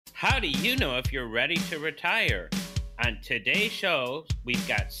How do you know if you're ready to retire? On today's show, we've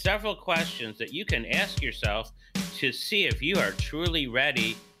got several questions that you can ask yourself to see if you are truly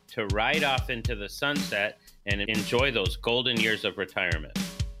ready to ride off into the sunset and enjoy those golden years of retirement.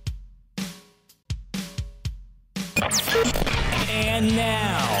 And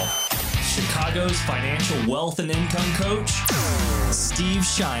now, Chicago's financial wealth and income coach, Steve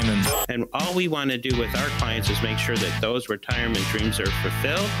Shyman. And all we want to do with our clients is make sure that those retirement dreams are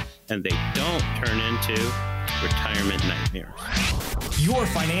fulfilled and they don't turn into retirement nightmares. Your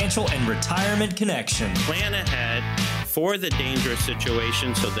financial and retirement connection. Plan ahead for the dangerous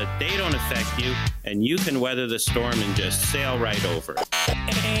situation so that they don't affect you and you can weather the storm and just sail right over.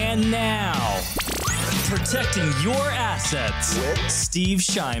 And now, protecting your assets with Steve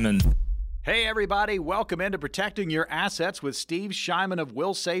Shyman. Hey everybody, welcome into Protecting Your Assets with Steve Shyman of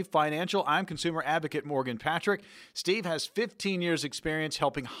WillSave Financial. I'm consumer advocate Morgan Patrick. Steve has 15 years experience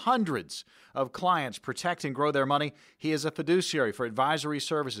helping hundreds of clients protect and grow their money. He is a fiduciary for advisory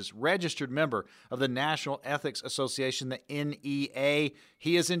services, registered member of the National Ethics Association, the NEA.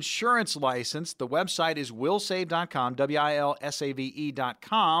 He is insurance licensed. The website is willsave.com, WILSAVE.com,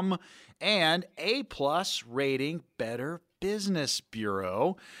 and A+ rating, Better Business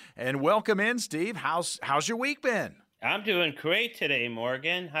Bureau. And welcome in, Steve. How's your week been? I'm doing great today,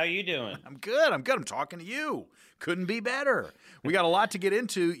 Morgan. How you doing? I'm good. I'm talking to you. Couldn't be better. We got a lot to get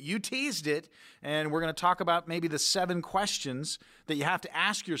into. You teased it, and we're going to talk about maybe the 7 questions that you have to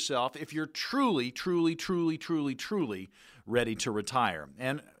ask yourself if you're truly ready to retire.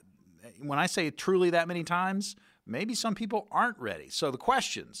 And when I say truly that many times, maybe some people aren't ready. So the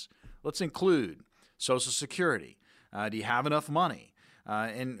questions, let's include Social Security. Do you have enough money?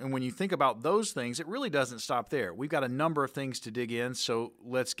 And when you think about those things, it really doesn't stop there. We've got a number of things to dig in, so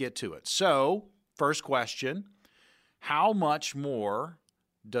let's get to it. So, first question, how much more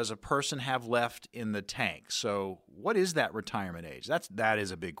does a person have left in the tank? So, what is that retirement age? That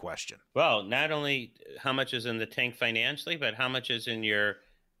is a big question. Well, not only how much is in the tank financially, but how much is in your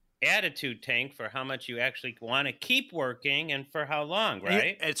attitude tank for how much you actually want to keep working and for how long,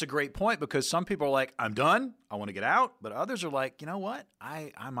 right? It's a great point because some people are like, I'm done, I want to get out. But others are like, you know what?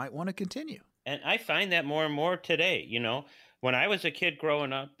 I might want to continue. And I find that more and more today. When I was a kid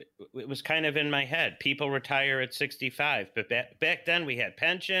growing up, it was kind of in my head. People retire at 65. But back then we had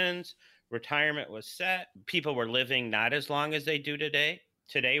pensions, retirement was set. People were living not as long as they do today.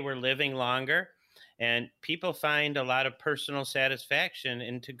 Today we're living longer. And people find a lot of personal satisfaction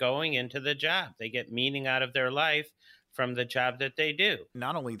into going into the job. They get meaning out of their life from the job that they do.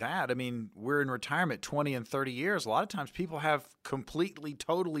 Not only that, I mean, we're in retirement 20 and 30 years. A lot of times people have completely,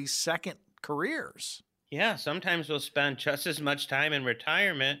 totally second careers. Yeah, sometimes we'll spend just as much time in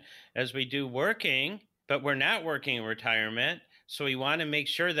retirement as we do working, but we're not working in retirement. So we want to make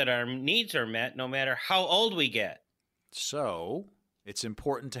sure that our needs are met no matter how old we get. So it's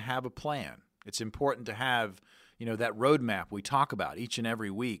important to have a plan. It's important to have, that roadmap we talk about each and every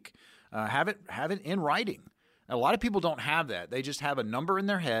week. Have it in writing. A lot of people don't have that. They just have a number in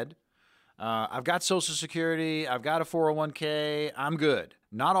their head. I've got Social Security. I've got a 401k. I'm good.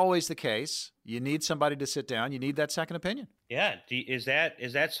 Not always the case. You need somebody to sit down. You need that second opinion. Yeah. Is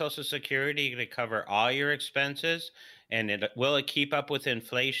that Social Security going to cover all your expenses? And will it keep up with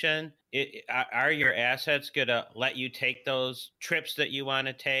inflation? Are your assets going to let you take those trips that you want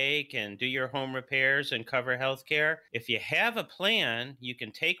to take and do your home repairs and cover health care? If you have a plan, you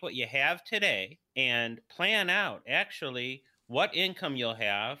can take what you have today and plan out actually what income you'll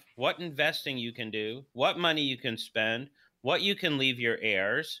have, what investing you can do, what money you can spend, what you can leave your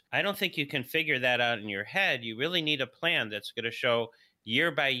heirs. I don't think you can figure that out in your head. You really need a plan that's going to show year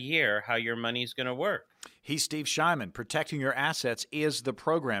by year how your money's going to work. He's Steve Shyman. Protecting Your Assets is the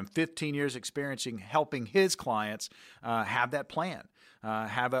program. 15 years experiencing helping his clients have that plan,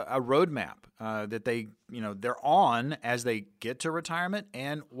 have a roadmap that they're on as they get to retirement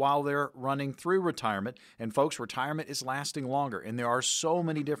and while they're running through retirement. And folks, retirement is lasting longer, and there are so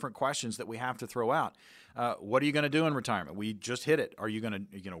many different questions that we have to throw out. What are you going to do in retirement? We just hit it. Are you going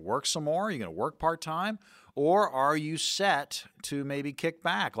to work some more? Are you going to work part-time? Or are you set to maybe kick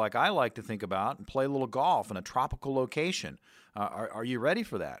back, like I like to think about, and play a little golf in a tropical location? Are you ready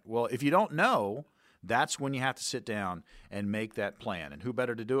for that? Well, if you don't know, that's when you have to sit down and make that plan. And who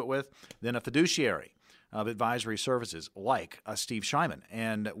better to do it with than a fiduciary of advisory services like Steve Shyman.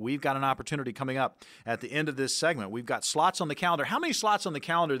 And we've got an opportunity coming up at the end of this segment. We've got slots on the calendar. How many slots on the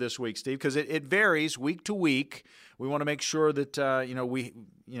calendar this week, Steve? Because it varies week to week. We want to make sure that,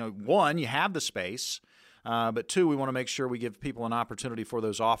 one, you have the space. But 2, we want to make sure we give people an opportunity for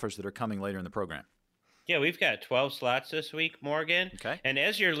those offers that are coming later in the program. Yeah, we've got 12 slots this week, Morgan. Okay. And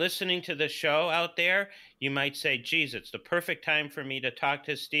as you're listening to the show out there, you might say, geez, it's the perfect time for me to talk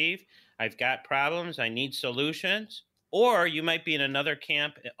to Steve. I've got problems. I need solutions. Or you might be in another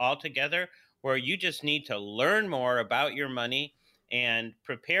camp altogether where you just need to learn more about your money and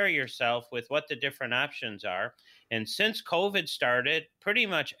prepare yourself with what the different options are. And since COVID started, pretty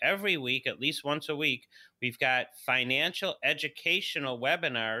much every week, at least once a week, we've got financial educational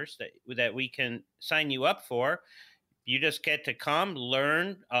webinars that we can sign you up for. You just get to come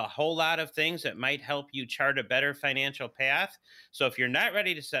learn a whole lot of things that might help you chart a better financial path. So if you're not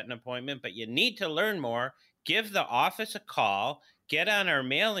ready to set an appointment, but you need to learn more, give the office a call, get on our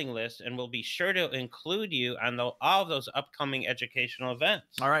mailing list, and we'll be sure to include you on all those upcoming educational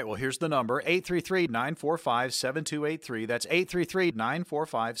events. All right. Well, here's the number, 833-945-7283. That's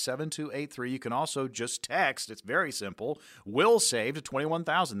 833-945-7283. You can also just text. It's very simple. Will save to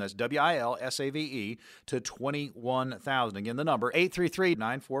 21,000. That's WILSAVE to 21,000. Again, the number,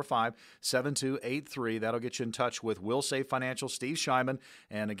 833-945-7283. That'll get you in touch with Will Save Financial, Steve Shyman.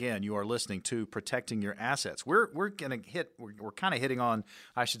 And again, you are listening to Protecting Your Assets. We're going to we're kind of hitting on,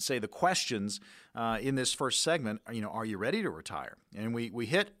 I should say, the questions in this first segment. Are you ready to retire? And we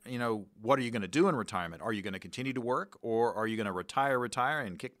hit, what are you going to do in retirement? Are you going to continue to work, or are you going to retire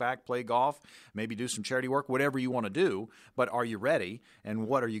and kick back, play golf, maybe do some charity work, whatever you want to do, but are you ready, and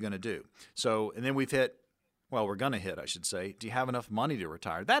what are you going to do? So, and then we've hit, we're going to hit, I should say, do you have enough money to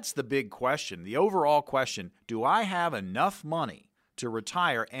retire? That's the big question, the overall question. Do I have enough money to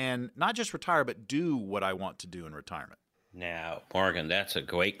retire, and not just retire, but do what I want to do in retirement? Now, Morgan, that's a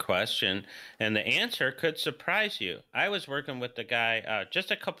great question, and the answer could surprise you. I was working with the guy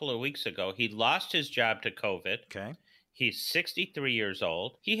just a couple of weeks ago. He lost his job to COVID. Okay. He's 63 years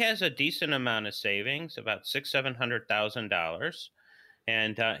old. He has a decent amount of savings, about $600,000-$700,000.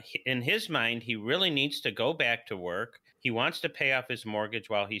 And in his mind, he really needs to go back to work. He wants to pay off his mortgage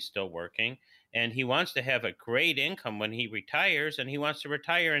while he's still working. And he wants to have a great income when he retires, and he wants to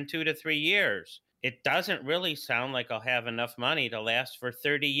retire in 2 to 3 years. It doesn't really sound like I'll have enough money to last for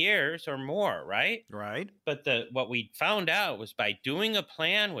 30 years or more, right? Right. But what we found out was by doing a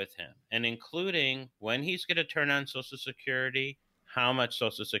plan with him and including when he's going to turn on Social Security, how much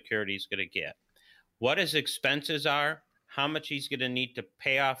Social Security he's going to get, what his expenses are, how much he's going to need to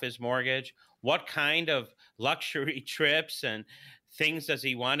pay off his mortgage, what kind of luxury trips and things does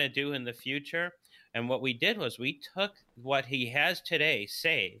he want to do in the future. And what we did was we took what he has today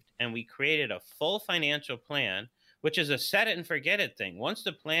saved and we created a full financial plan, which is a set it and forget it thing. Once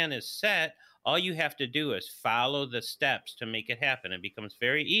the plan is set, all you have to do is follow the steps to make it happen. It becomes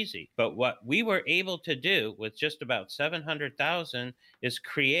very easy. But what we were able to do with just about 700,000 is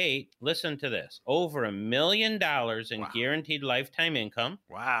create, listen to this, over $1 million in guaranteed lifetime income.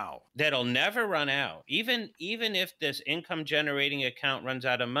 Wow. That'll never run out. Even if this income generating account runs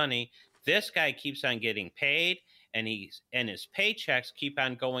out of money, this guy keeps on getting paid, and his paychecks keep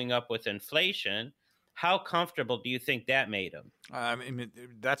on going up with inflation. How comfortable do you think that made him? I mean,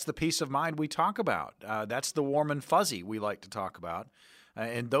 that's the peace of mind we talk about. That's the warm and fuzzy we like to talk about.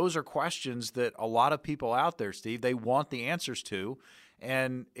 And those are questions that a lot of people out there, Steve, they want the answers to,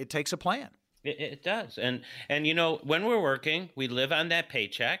 and it takes a plan. It does. And when we're working, we live on that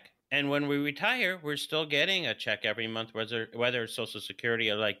paycheck. And when we retire, we're still getting a check every month, whether it's Social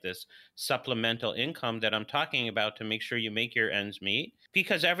Security or like this supplemental income that I'm talking about to make sure you make your ends meet.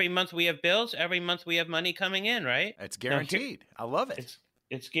 Because every month we have bills, every month we have money coming in, right? It's guaranteed. I love it.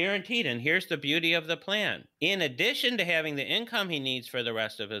 It's guaranteed. And here's the beauty of the plan. In addition to having the income he needs for the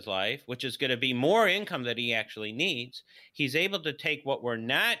rest of his life, which is going to be more income that he actually needs, he's able to take what we're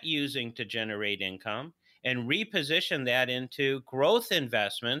not using to generate income and reposition that into growth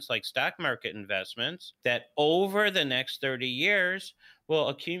investments like stock market investments that over the next 30 years will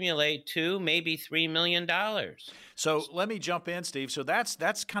accumulate to maybe $3 million. So let me jump in, Steve. So that's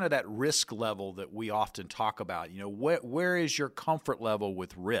kind of that risk level that we often talk about. Where is your comfort level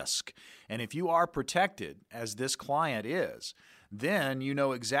with risk? And if you are protected, as this client is, then you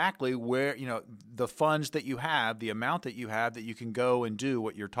know exactly where, the funds that you have, the amount that you have that you can go and do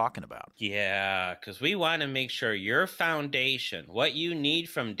what you're talking about. Yeah, because we want to make sure your foundation, what you need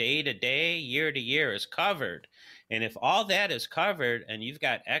from day to day, year to year is covered. And if all that is covered and you've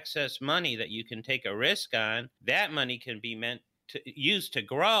got excess money that you can take a risk on, that money can be used to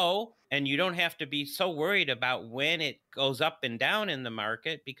grow, and you don't have to be so worried about when it goes up and down in the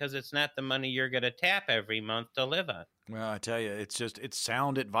market because it's not the money you're going to tap every month to live on. Well, I tell you, it's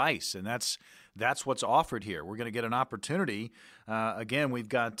sound advice, and that's what's offered here. We're going to get an opportunity. Again, we've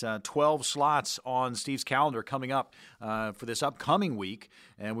got 12 slots on Steve's calendar coming up for this upcoming week,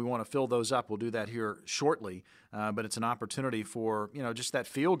 and we want to fill those up. We'll do that here shortly. But it's an opportunity for, just that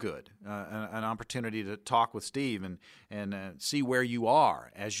feel good, an opportunity to talk with Steve and see where you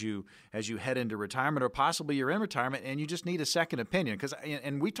are as you head into retirement, or possibly you're in retirement and you just need a second opinion.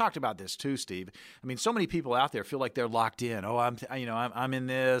 And we talked about this too, Steve. I mean, so many people out there feel like they're locked in. Oh, I'm in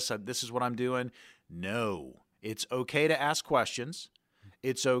this. This is what I'm doing. No, it's okay to ask questions.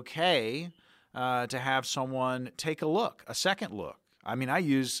 It's okay to have someone take a second look. I mean, I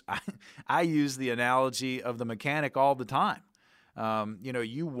use the analogy of the mechanic all the time.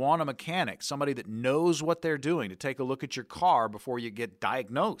 You want a mechanic, somebody that knows what they're doing, to take a look at your car before you get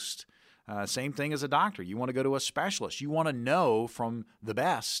diagnosed. Same thing as a doctor. You want to go to a specialist. You want to know from the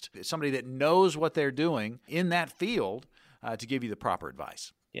best, somebody that knows what they're doing in that field to give you the proper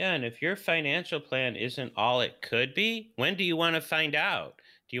advice. Yeah, and if your financial plan isn't all it could be, when do you want to find out?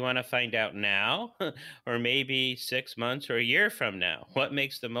 Do you want to find out now, or maybe 6 months or a year from now? What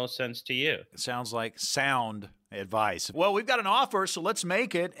makes the most sense to you? It sounds like sound advice. Well, we've got an offer, so let's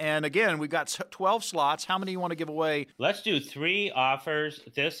make it. And again, we've got 12 slots. How many do you want to give away? Let's do 3 offers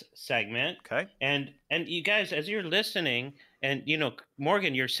this segment. Okay. And you guys, as you're listening, and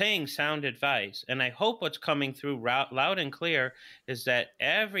Morgan, you're saying sound advice, and I hope what's coming through loud and clear is that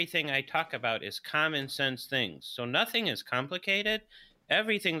everything I talk about is common sense things. So nothing is complicated.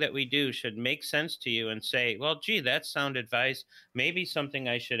 Everything that we do should make sense to you and say, well, gee, that's sound advice, maybe something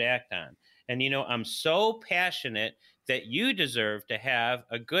I should act on. And, I'm so passionate that you deserve to have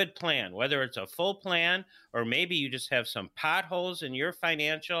a good plan, whether it's a full plan or maybe you just have some potholes in your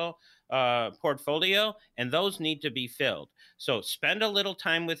financial portfolio, and those need to be filled. So spend a little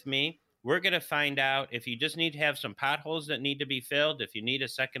time with me. We're going to find out if you just need to have some potholes that need to be filled, if you need a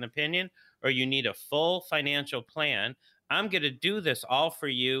second opinion, or you need a full financial plan. I'm going to do this all for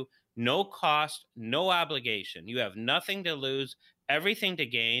you. No cost, no obligation. You have nothing to lose, everything to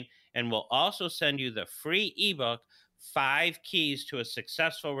gain. And we'll also send you the free ebook, 5 Keys to a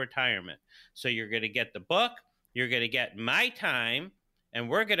Successful Retirement. So you're going to get the book, you're going to get my time, and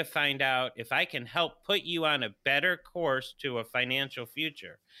we're going to find out if I can help put you on a better course to a financial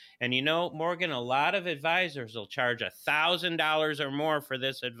future. And Morgan, a lot of advisors will charge $1,000 or more for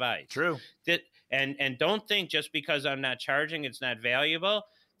this advice. True. And don't think just because I'm not charging, it's not valuable.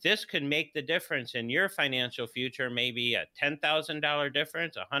 This could make the difference in your financial future, maybe a $10,000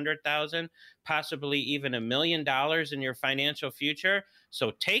 difference, $100,000, possibly even $1 million in your financial future.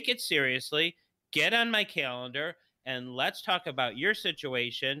 So take it seriously, get on my calendar, and let's talk about your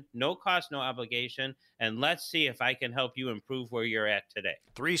situation, no cost, no obligation, and let's see if I can help you improve where you're at today.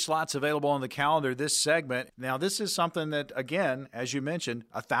 3 slots available on the calendar this segment. Now, this is something that, again, as you mentioned,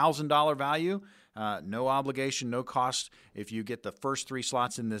 $1,000 value. No obligation, no cost if you get the first 3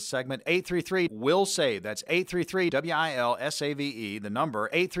 slots in this segment. 833-WILL-SAVE. That's 833-WILL-SAVE, the number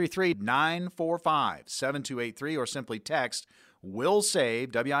 833-945-7283, or simply text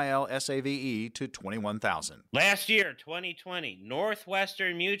WILL-SAVE, WILL-SAVE, to 21,000. Last year, 2020,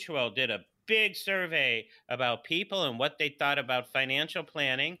 Northwestern Mutual did a big survey about people and what they thought about financial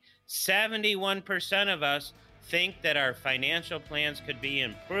planning. 71% of us think that our financial plans could be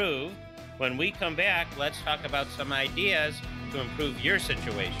improved. When we come back, let's talk about some ideas to improve your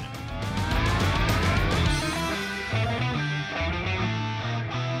situation.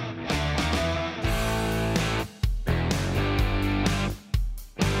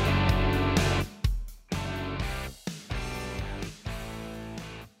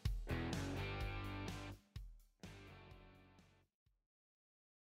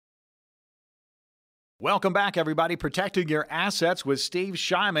 Welcome back, everybody. Protecting your assets with Steve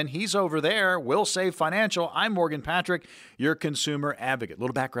Shyman. He's over there. Will-Save Financial. I'm Morgan Patrick, your consumer advocate. A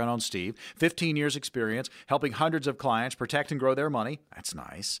little background on Steve. 15 years experience helping hundreds of clients protect and grow their money. That's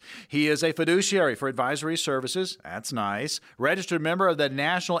nice. He is a fiduciary for advisory services. That's nice. Registered member of the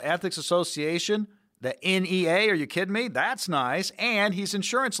National Ethics Association, the NEA. Are you kidding me? That's nice. And he's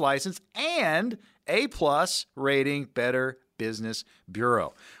insurance licensed and A+ rating, Better Business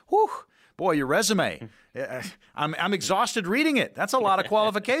Bureau. Whew. Boy, your resume. I'm exhausted reading it. That's a lot of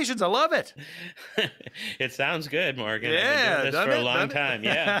qualifications. I love it. It sounds good, Morgan. Yeah, I've been doing this for a long time.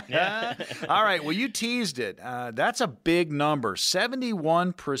 Yeah. All right. Well, you teased it. That's a big number.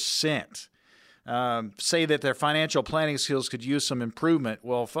 71% say that their financial planning skills could use some improvement.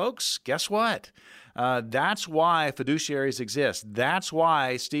 Well, folks, guess what? That's why fiduciaries exist. That's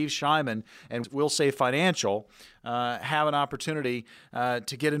why Steve Shyman and Will-Save Financial have an opportunity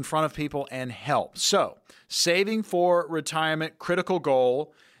to get in front of people and help. So, saving for retirement, critical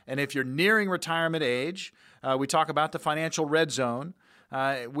goal. And if you're nearing retirement age, we talk about the financial red zone.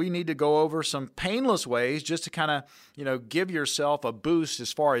 We need to go over some painless ways just to kind of, give yourself a boost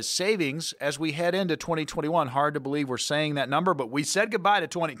as far as savings as we head into 2021. Hard to believe we're saying that number, but we said goodbye to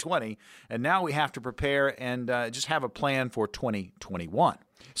 2020, and now we have to prepare and just have a plan for 2021.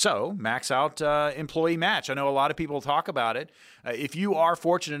 So, max out employee match. I know a lot of people talk about it. If you are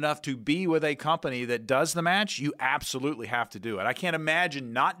fortunate enough to be with a company that does the match, you absolutely have to do it. I can't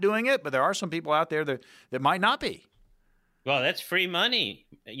imagine not doing it, but there are some people out there that might not be. Well, that's free money.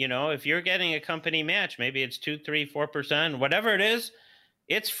 If you're getting a company match, maybe it's 2, 3, 4%, whatever it is,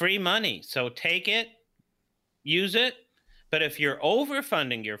 it's free money. So take it, use it. But if you're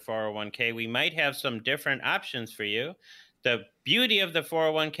overfunding your 401k, we might have some different options for you. The beauty of the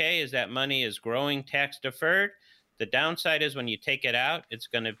 401k is that money is growing tax deferred. The downside is when you take it out, it's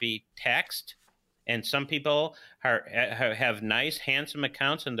going to be taxed. And some people have nice, handsome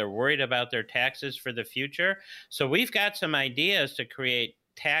accounts, and they're worried about their taxes for the future. So we've got some ideas to create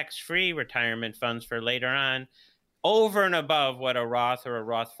tax-free retirement funds for later on, over and above what a Roth or a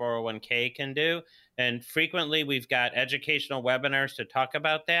Roth 401k can do. And frequently, we've got educational webinars to talk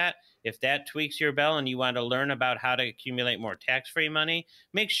about that. If that tweaks your bell and you want to learn about how to accumulate more tax-free money,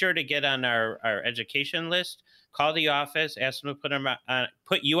 make sure to get on our education list. Call the office, ask them to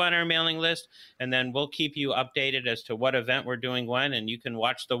put you on our mailing list, and then we'll keep you updated as to what event we're doing when, and you can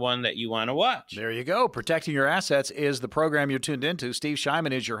watch the one that you want to watch. There you go. Protecting Your Assets is the program you're tuned into. Steve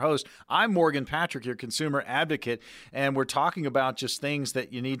Shyman is your host. I'm Morgan Patrick, your consumer advocate, and we're talking about just things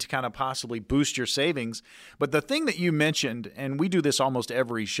that you need to kind of possibly boost your savings. But the thing that you mentioned, and we do this almost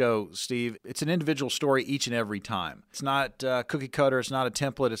every show, Steve, it's an individual story each and every time. It's not cookie cutter. It's not a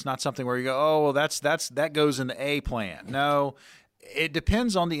template. It's not something where you go, oh, well, that goes in the A plan. No, it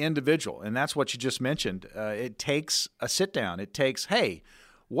depends on the individual, and that's what you just mentioned. It takes a sit down. It takes, hey,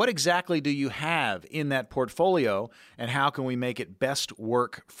 what exactly do you have in that portfolio, and how can we make it best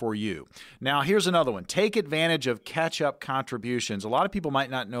work for you? Now, here's another one. Take advantage of catch-up contributions. A lot of people might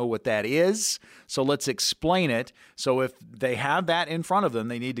not know what that is, so let's explain it. So if they have that in front of them,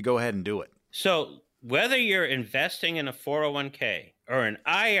 they need to go ahead and do it. So whether you're investing in a 401k or an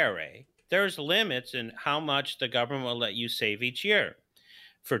IRA, there's limits in how much the government will let you save each year.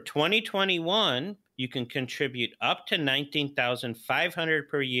 For 2021, you can contribute up to $19,500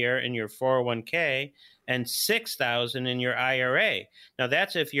 per year in your 401k and $6,000 in your IRA. Now,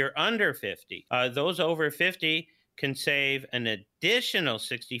 that's if you're under 50. Those over 50 can save an additional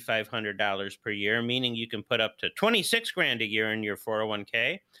 $6,500 per year, meaning you can put up to $26,000 a year in your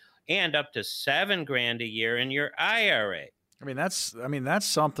 401k and up to $7,000 a year in your IRA. I mean, that's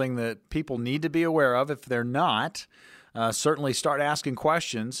something that people need to be aware of. If they're not, certainly start asking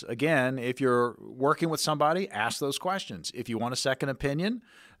questions. Again, if you're working with somebody, ask those questions. If you want a second opinion,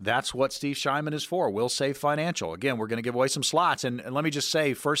 that's what Steve Shyman is for. We'll Save Financial. Again, we're going to give away some slots. And let me just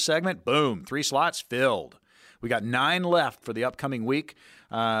say, first segment, boom, 3 slots filled. We got 9 left for the upcoming week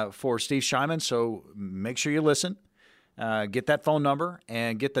for Steve Shyman. So make sure you listen. Get that phone number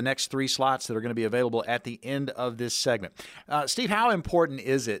and get the next 3 slots that are going to be available at the end of this segment. Steve, how important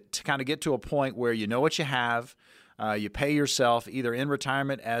is it to kind of get to a point where you know what you have, you pay yourself either in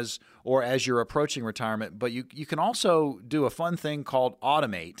retirement as you're approaching retirement, but you can also do a fun thing called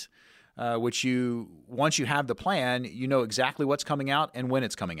automate, which once you have the plan, you know exactly what's coming out and when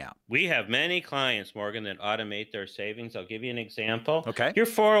it's coming out. We have many clients, Morgan, that automate their savings. I'll give you an example. Okay. Your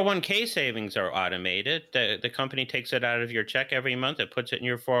 401k savings are automated. The company takes it out of your check every month. It puts it in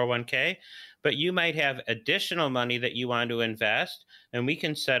your 401k. But you might have additional money that you want to invest, and we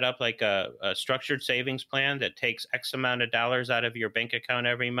can set up like a structured savings plan that takes X amount of dollars out of your bank account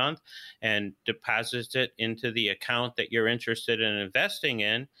every month and deposits it into the account that you're interested in investing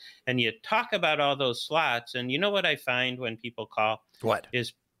in. And you talk about all those slots, and you know what I find when people call? What?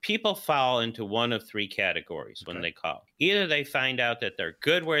 Is people fall into one of 3 categories when they call. Either they find out that they're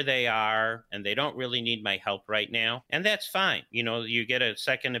good where they are and they don't really need my help right now, and that's fine. You get a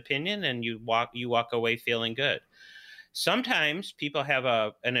second opinion and you walk away feeling good. Sometimes people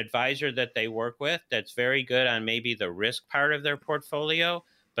have an advisor that they work with that's very good on maybe the risk part of their portfolio,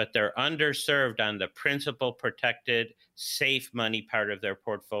 but they're underserved on the principal protected, safe money part of their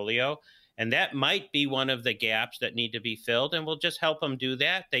portfolio. And that might be one of the gaps that need to be filled, and we'll just help them do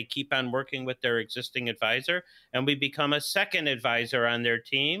that. They keep on working with their existing advisor, and we become a second advisor on their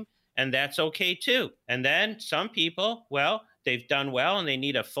team, and that's okay too. And then some people, well, they've done well and they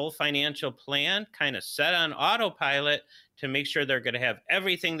need a full financial plan kind of set on autopilot to make sure they're going to have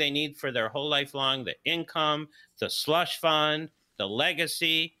everything they need for their whole life long, the income, the slush fund, the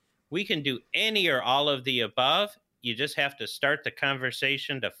legacy. We can do any or all of the above. You just have to start the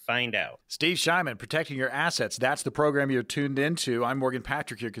conversation to find out. Steve Shyman, Protecting Your Assets. That's the program you're tuned into. I'm Morgan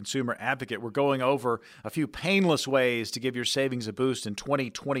Patrick, your consumer advocate. We're going over a few painless ways to give your savings a boost in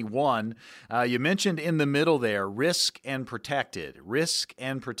 2021. You mentioned in the middle there, risk and protected. Risk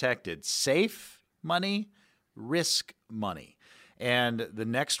and protected. Safe money, risk money. And the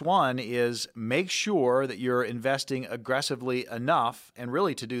next one is make sure that you're investing aggressively enough. And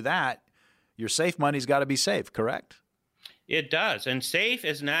really, to do that, your safe money's got to be safe, correct? It does. And safe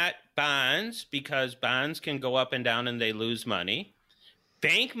is not bonds, because bonds can go up and down and they lose money.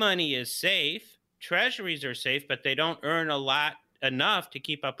 Bank money is safe. Treasuries are safe, but they don't earn enough to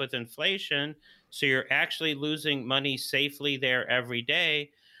keep up with inflation. So you're actually losing money safely there every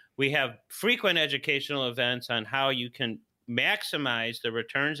day. We have frequent educational events on how you can maximize the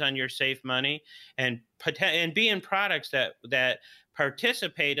returns on your safe money and be in products that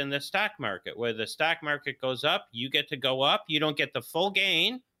participate in the stock market. Where the stock market goes up, you get to go up. You don't get the full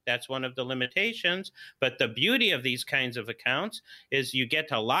gain. That's one of the limitations. But the beauty of these kinds of accounts is you get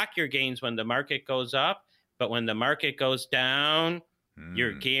to lock your gains when the market goes up. But when the market goes down,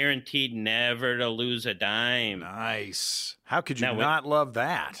 you're guaranteed never to lose a dime. Nice. How could you not love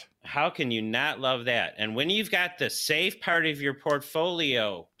that? How can you not love that? And when you've got the safe part of your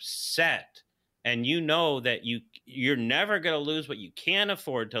portfolio set, and you know that you're never going to lose what you can't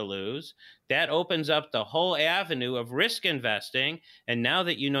afford to lose, that opens up the whole avenue of risk investing. And now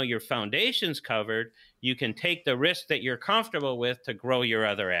that you know your foundation's covered, you can take the risk that you're comfortable with to grow your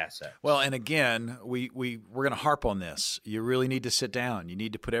other assets. Well, and again, we're going to harp on this. You really need to sit down. You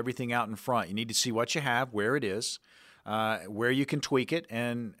need to put everything out in front. You need to see what you have, where it is, where you can tweak it.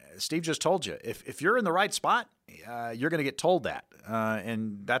 And Steve just told you, if you're in the right spot, you're going to get told that.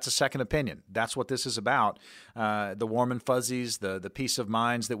 And that's a second opinion. That's what this is about. The warm and fuzzies, the peace of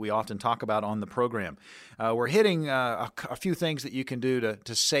minds that we often talk about on the program. We're hitting a few things that you can do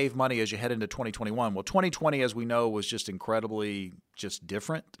to save money as you head into 2021. Well, 2020, as we know, was just incredibly just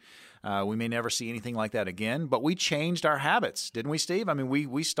different. We may never see anything like that again, but we changed our habits, didn't we, Steve? I mean,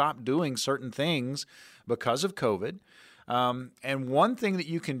 we stopped doing certain things because of COVID. And one thing that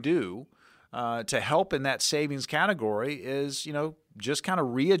you can do to help in that savings category is, just kind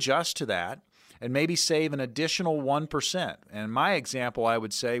of readjust to that and maybe save an additional 1%. And my example, I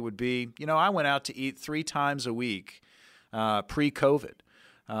would say, would be, I went out to eat 3 times a week pre-COVID.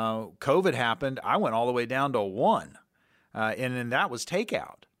 COVID happened. I went all the way down to 1, and then that was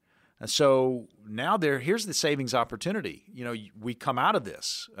takeout. So now here's the savings opportunity. We come out of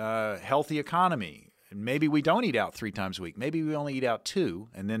this healthy economy, and maybe we don't eat out 3 times a week. Maybe we only eat out 2,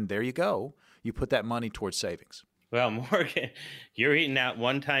 and then there you go. You put that money towards savings. Well, Morgan, you're eating out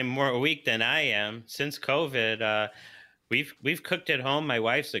 1 time more a week than I am. Since COVID, we've cooked at home. My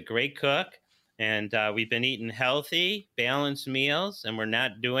wife's a great cook, and we've been eating healthy, balanced meals, and we're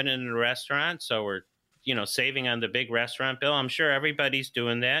not doing it in a restaurant. So we're saving on the big restaurant bill. I'm sure everybody's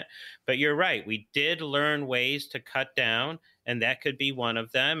doing that. But you're right. We did learn ways to cut down, and that could be one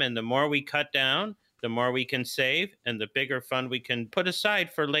of them. And the more we cut down, the more we can save and the bigger fund we can put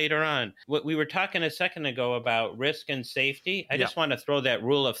aside for later on. What we were talking a second ago about risk and safety, I just want to throw that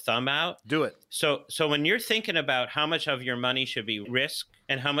rule of thumb out. Do it. So when you're thinking about how much of your money should be risk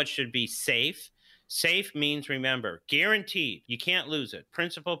and how much should be safe, safe means, remember, guaranteed. You can't lose it.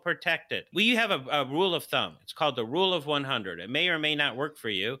 Principal protected. We have a rule of thumb. It's called the rule of 100. It may or may not work for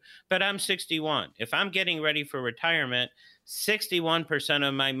you, but I'm 61. If I'm getting ready for retirement, 61%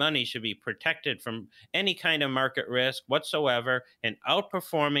 of my money should be protected from any kind of market risk whatsoever and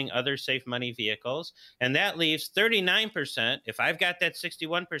outperforming other safe money vehicles. And that leaves 39%. If I've got that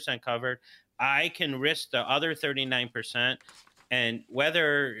 61% covered, I can risk the other 39%. And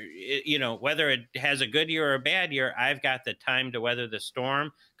whether it has a good year or a bad year, I've got the time to weather the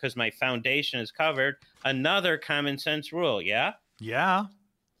storm because my foundation is covered. Another common sense rule, yeah? Yeah,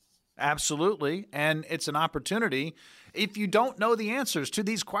 absolutely. And it's an opportunity. If you don't know the answers to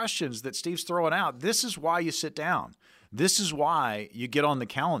these questions that Steve's throwing out, this is why you sit down. This is why you get on the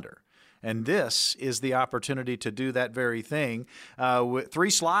calendar. And this is the opportunity to do that very thing. With 3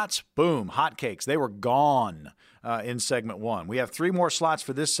 slots, boom, hotcakes. They were gone in segment 1. We have 3 more slots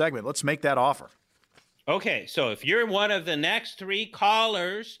for this segment. Let's make that offer. Okay, so if you're one of the next 3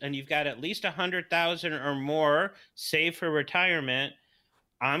 callers and you've got at least $100,000 or more saved for retirement,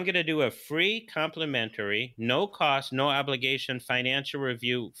 I'm going to do a free complimentary, no cost, no obligation financial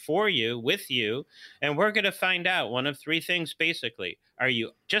review for you, with you, and we're going to find out one of 3 things basically. Are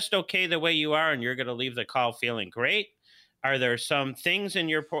you just okay the way you are and you're going to leave the call feeling great? Are there some things in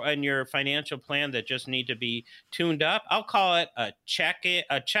your financial plan that just need to be tuned up? I'll call it a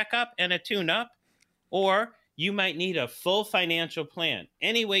checkup and a tune-up. Or you might need a full financial plan.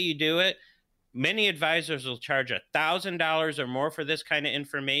 Any way you do it, many advisors will charge $1,000 or more for this kind of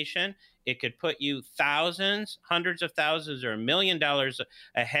information. It could put you thousands, hundreds of thousands, or $1,000,000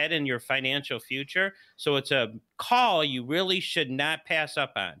 ahead in your financial future. So it's a call you really should not pass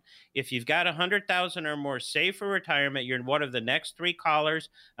up on. If you've got 100,000 or more saved for retirement, you're one of the next 3 callers.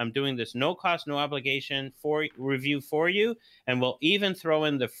 I'm doing this no cost, no obligation review for you, and we'll even throw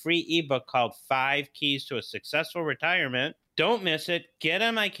in the free ebook called 5 Keys to a Successful Retirement. Don't miss it. Get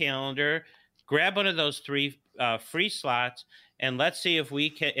on my calendar. Grab one of those 3 free slots, and let's see if we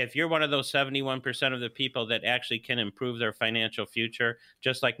can. If you're one of those 71% of the people that actually can improve their financial future,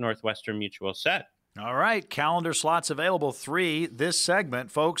 just like Northwestern Mutual said. All right, calendar slots available, 3 this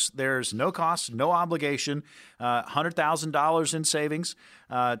segment. Folks, there's no cost, no obligation, $100,000 in savings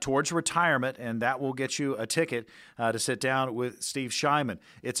towards retirement, and that will get you a ticket to sit down with Steve Shyman.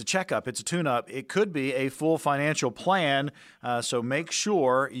 It's a checkup. It's a tune-up. It could be a full financial plan, so make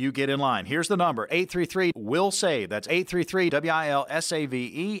sure you get in line. Here's the number, 833-WILL-SAVE. That's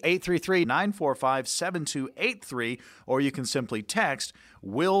 833-WILL-SAVE, 833-945-7283, or you can simply text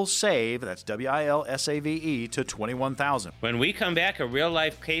WILL-SAVE, that's WILLSAVE, to 21,000. When we come back, a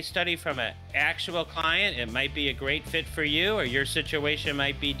real-life case study from an actual client. It might be a great fit for you, or your situation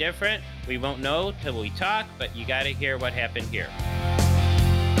might be different. We won't know till we talk, but you got to hear what happened here.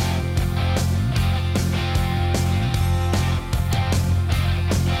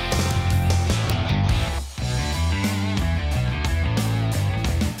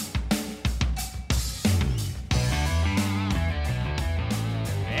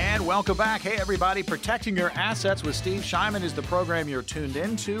 Welcome back. Hey, everybody. Protecting Your Assets with Steve Shyman is the program you're tuned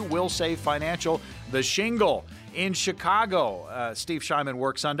into. Will-Save Financial, The Shingle in Chicago. Steve Shyman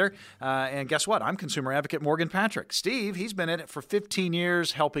works under. And guess what? I'm consumer advocate Morgan Patrick. Steve, he's been in it for 15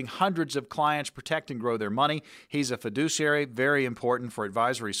 years, helping hundreds of clients protect and grow their money. He's a fiduciary, very important for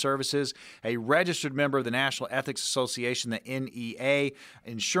advisory services, a registered member of the National Ethics Association, the NEA,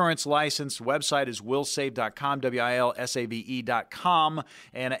 insurance license. Website is willsave.com, WILSAVE.com,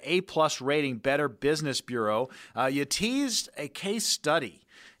 and an A-plus rating, Better Business Bureau. You teased a case study.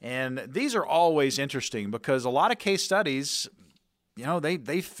 And these are always interesting because a lot of case studies, you know,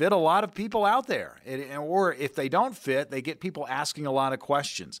 they fit a lot of people out there. Or if they don't fit, they get people asking a lot of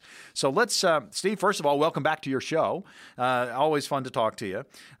questions. So let's, Steve, first of all, welcome back to your show. Always fun to talk to you.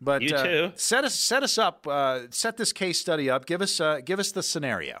 But you too. Set us up, set this case study up. Give us the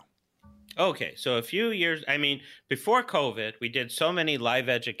scenario. Okay, so a few years, before COVID, we did so many live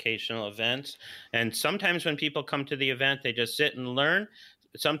educational events. And sometimes when people come to the event, they just sit and learn.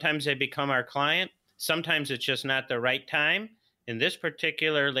 Sometimes they become our client. Sometimes it's just not the right time. In this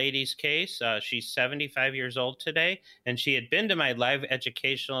particular lady's case, she's 75 years old today, and she had been to my live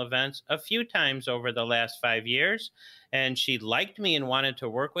educational events a few times over the last 5 years, and she liked me and wanted to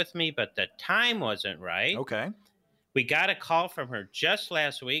work with me, but the time wasn't right. Okay. We got a call from her just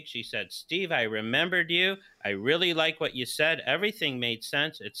last week. She said, Steve, I remembered you. I really like what you said. Everything made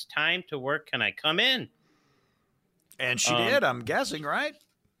sense. It's time to work. Can I come in? And she did, I'm guessing, right?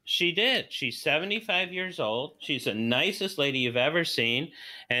 She did. She's 75 years old. She's the nicest lady you've ever seen.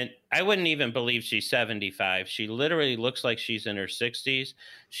 And I wouldn't even believe she's 75. She literally looks like she's in her 60s.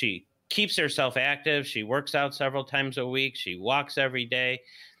 She keeps herself active. She works out several times a week. She walks every day.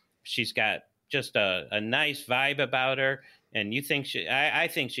 She's got just a nice vibe about her. And you think I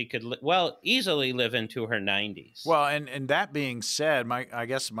think she could, easily live into her 90s. Well, and that being said, I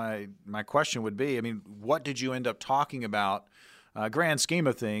guess my question would be, what did you end up talking about, grand scheme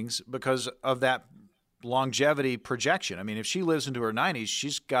of things, because of that longevity projection? If she lives into her 90s,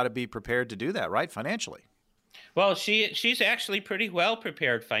 she's got to be prepared to do that, right, financially? Well, she's actually pretty well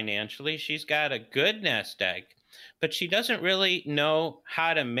prepared financially. She's got a good nest egg, but she doesn't really know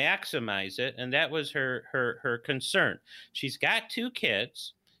how to maximize it, and that was her concern. She's got 2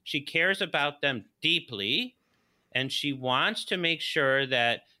 kids. She cares about them deeply, and she wants to make sure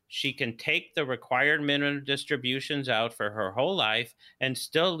that she can take the required minimum distributions out for her whole life and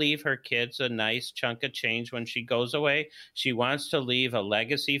still leave her kids a nice chunk of change when she goes away. She wants to leave a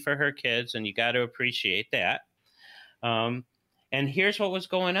legacy for her kids, and you got to appreciate that. And here's what was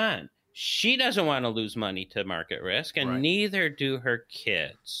going on. She doesn't want to lose money to market risk, and right. Neither do her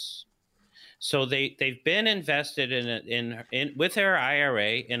kids. So they've been invested in with their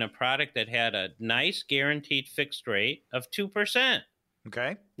IRA in a product that had a nice guaranteed fixed rate of 2%.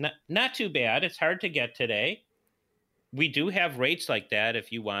 Okay. Not too bad. It's hard to get today. We do have rates like that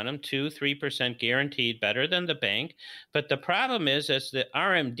if you want them, 2-3% guaranteed, better than the bank. But the problem is the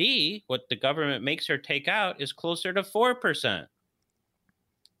RMD, what the government makes her take out, is closer to 4%.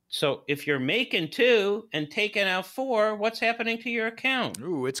 So if you're making 2 and taking out 4, what's happening to your account?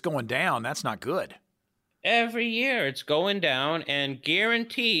 Ooh, it's going down. That's not good. Every year it's going down, and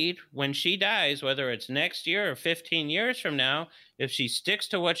guaranteed when she dies, whether it's next year or 15 years from now, if she sticks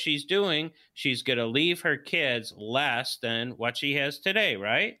to what she's doing, she's going to leave her kids less than what she has today,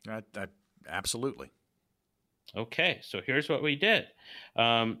 right? Absolutely. Okay, so here's what we did.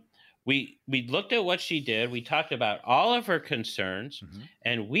 We looked at what she did. We talked about all of her concerns,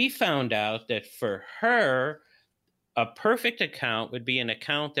 and we found out that for her, a perfect account would be an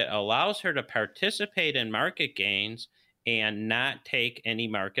account that allows her to participate in market gains and not take any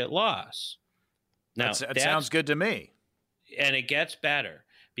market loss. Now, that sounds good to me. And it gets better,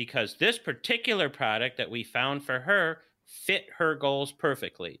 because this particular product that we found for her fit her goals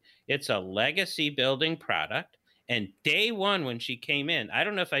perfectly. It's a legacy building product. And day one, when she came in, I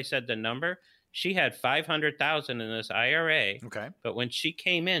don't know if I said the number, she had $500,000 in this IRA. Okay. But when she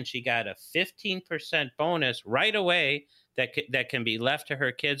came in, she got a 15% bonus right away that can be left to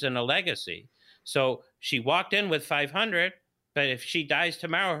her kids in a legacy. So she walked in with 500, but if she dies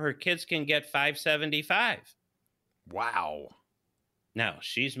tomorrow, her kids can get 575. Wow. Now,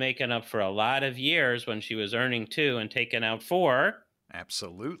 she's making up for a lot of years when she was earning 2 and taking out 4.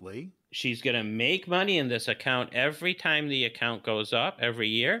 Absolutely. She's going to make money in this account every time the account goes up every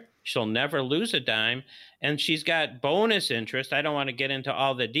year. She'll never lose a dime. And she's got bonus interest. I don't want to get into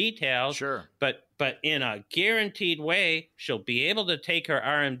all the details. Sure. But in a guaranteed way, she'll be able to take her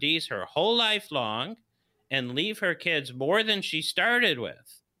RMDs her whole life long and leave her kids more than she started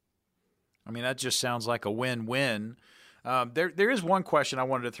with. I mean, that just sounds like a win-win. There is one question I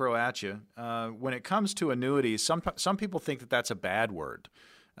wanted to throw at you. When it comes to annuities, some people think that that's a bad word.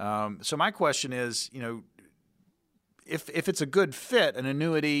 So my question is, if it's a good fit, an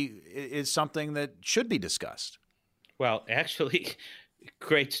annuity is something that should be discussed. Well, actually,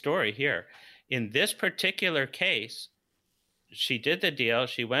 great story here. In this particular case, she did the deal.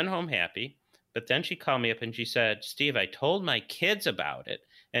 She went home happy, but then she called me up and she said, Steve, I told my kids about it,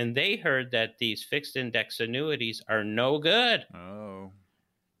 and they heard that these fixed index annuities are no good. Oh.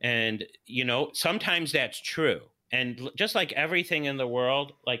 And, sometimes that's true. And just like everything in the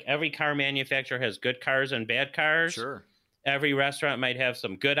world, like every car manufacturer has good cars and bad cars. Sure. Every restaurant might have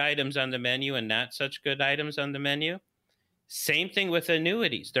some good items on the menu and not such good items on the menu. Same thing with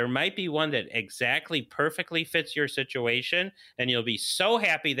annuities. There might be one that exactly perfectly fits your situation, and you'll be so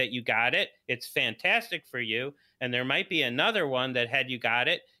happy that you got it. It's fantastic for you. And there might be another one that, had you got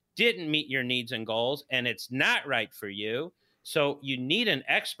it, didn't meet your needs and goals, and it's not right for you. So you need an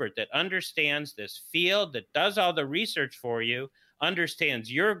expert that understands this field, that does all the research for you,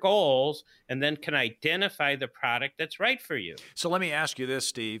 understands your goals, and then can identify the product that's right for you. So let me ask you this,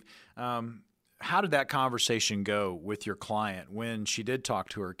 Steve. How did that conversation go with your client when she did talk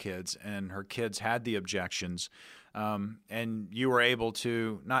to her kids and her kids had the objections, and you were able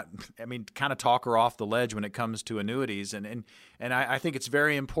to kind of talk her off the ledge when it comes to annuities? And I think it's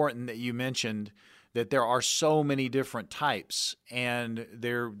very important that you mentioned that there are so many different types, and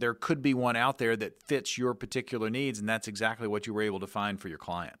there could be one out there that fits your particular needs, and that's exactly what you were able to find for your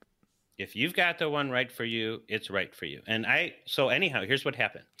client. If you've got the one right for you, it's right for you. And so anyhow, here's what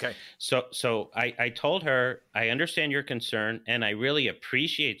happened. Okay. So I told her, I understand your concern, and I really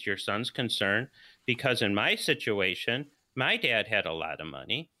appreciate your son's concern, because in my situation, my dad had a lot of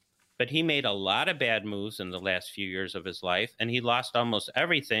money, but he made a lot of bad moves in the last few years of his life, and he lost almost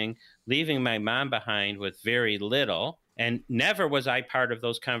everything, leaving my mom behind with very little. And never was I part of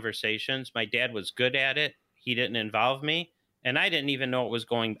those conversations. My dad was good at it. He didn't involve me. And I didn't even know what was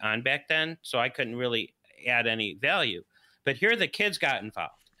going on back then, so I couldn't really add any value. But here the kids got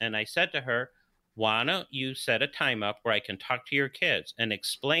involved. And I said to her, why don't you set a time up where I can talk to your kids and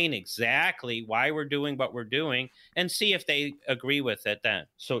explain exactly why we're doing what we're doing and see if they agree with it then.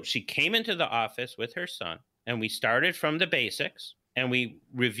 So she came into the office with her son, and we started from the basics, and we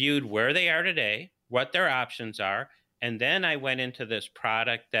reviewed where they are today, what their options are. And then I went into this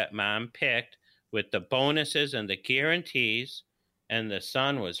product that mom picked with the bonuses and the guarantees, and the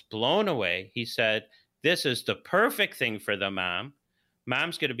son was blown away. He said, this is the perfect thing for the mom.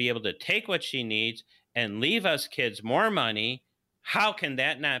 Mom's going to be able to take what she needs and leave us kids more money. How can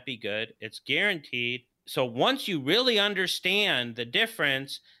that not be good? It's guaranteed. So once you really understand the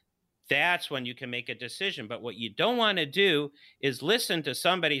difference, that's when you can make a decision. But what you don't want to do is listen to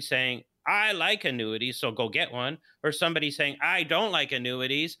somebody saying, I like annuities, so go get one, or somebody saying, I don't like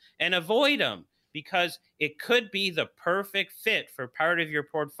annuities, and avoid them, because it could be the perfect fit for part of your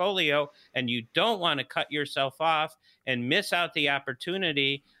portfolio, and you don't want to cut yourself off and miss out the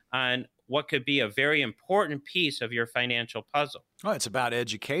opportunity on what could be a very important piece of your financial puzzle. Oh, it's about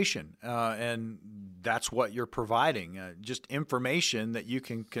education, and that's what you're providing, just information that you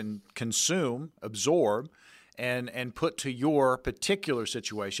can consume, absorb, and put to your particular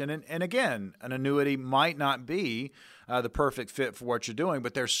situation. And again, an annuity might not be the perfect fit for what you're doing,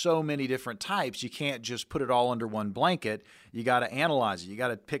 but there's so many different types. You can't just put it all under one blanket. You got to analyze it. You got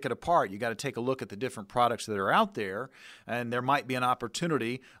to pick it apart. You got to take a look at the different products that are out there, and there might be an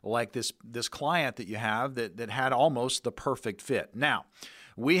opportunity like this client that you have that had almost the perfect fit. Now,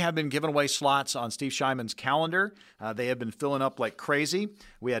 we have been giving away slots on Steve Shyman's calendar. They have been filling up like crazy.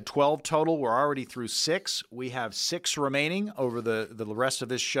 We had 12 total. We're already through 6. We have 6 remaining over the rest of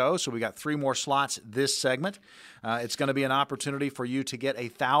this show, so we got 3 more slots this segment. It's going to be an opportunity for you to get a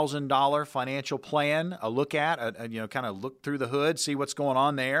 $1,000 financial plan, a look at, kind of look through the hood, see what's going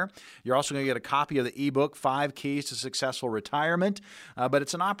on there. You're also going to get a copy of the ebook, 5 Keys to Successful Retirement. But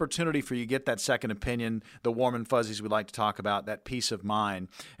it's an opportunity for you to get that second opinion, the warm and fuzzies we like to talk about, that peace of mind,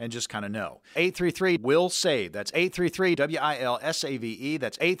 and just kind of know. 833-WILL-SAVE. That's 833-WILL-SAVE.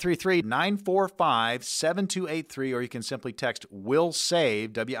 That's 833-945-7283. Or you can simply text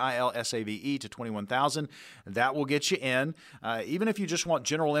WILL-SAVE, WILL-SAVE, to 21,000. That will get you in. Even if you just want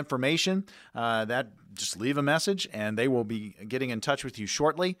general information, just leave a message and they will be getting in touch with you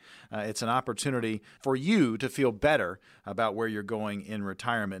shortly. It's an opportunity for you to feel better about where you're going in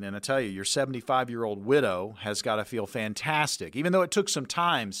retirement. And I tell you, your 75-year-old widow has got to feel fantastic. Even though it took some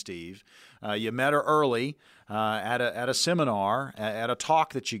time, Steve, you met her early at a seminar, at a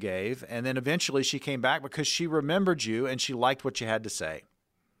talk that you gave, and then eventually she came back because she remembered you and she liked what you had to say.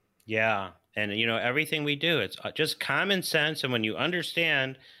 Yeah. And, everything we do, it's just common sense. And when you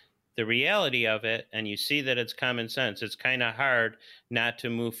understand the reality of it and you see that it's common sense, it's kind of hard not to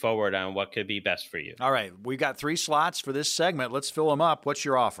move forward on what could be best for you. All right. We got 3 slots for this segment. Let's fill them up. What's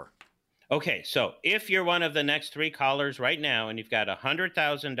your offer? Okay. So if you're one of the next 3 callers right now and you've got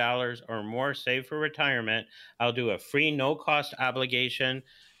 $100,000 or more saved for retirement, I'll do a free, no cost obligation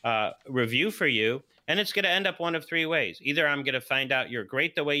review for you. And it's going to end up one of 3 ways. Either I'm going to find out you're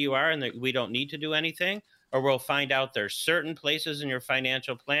great the way you are and that we don't need to do anything, or we'll find out there's certain places in your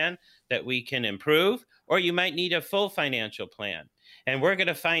financial plan that we can improve, or you might need a full financial plan. And we're going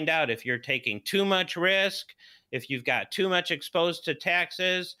to find out if you're taking too much risk, if you've got too much exposed to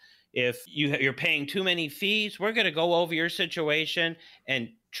taxes, if you're paying too many fees. We're going to go over your situation and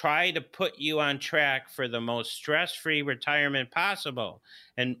try to put you on track for the most stress-free retirement possible.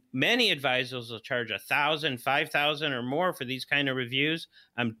 And many advisors will charge $1,000, $5,000 or more for these kind of reviews.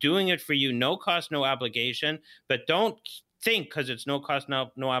 I'm doing it for you, no cost, no obligation, but don't think because it's no cost,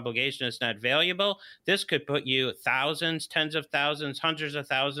 no obligation, it's not valuable. This could put you thousands, tens of thousands, hundreds of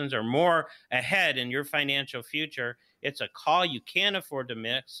thousands or more ahead in your financial future. It's a call you can't afford to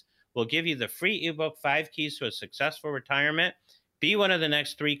miss. We'll give you the free ebook, 5 Keys to a Successful Retirement. Be one of the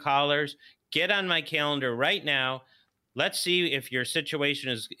next 3 callers. Get on my calendar right now. Let's see if your situation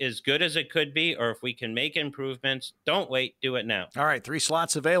is as good as it could be or if we can make improvements. Don't wait. Do it now. All right. 3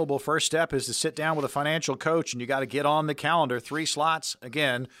 slots available. First step is to sit down with a financial coach, and you got to get on the calendar. 3 slots,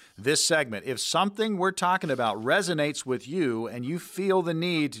 again, this segment. If something we're talking about resonates with you and you feel the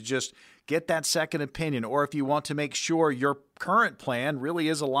need to just get that second opinion, or if you want to make sure your current plan really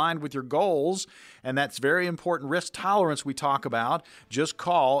is aligned with your goals, and that's very important risk tolerance we talk about, just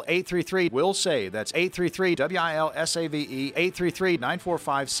call 833-WILL-SAVE. That's 833-WILL-SAVE,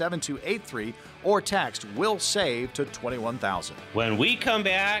 833-945-7283, or text WILL-SAVE to 21,000. When we come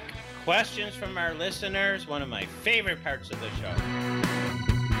back, questions from our listeners, one of my favorite parts of the show.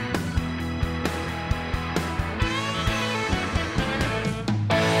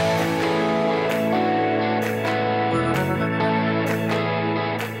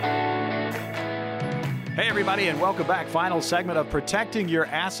 Hey, everybody, and welcome back. Final segment of Protecting Your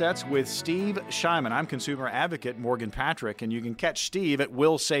Assets with Steve Shyman. I'm consumer advocate Morgan Patrick, and you can catch Steve at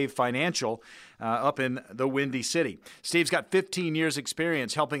Will Save Financial up in the Windy City. Steve's got 15 years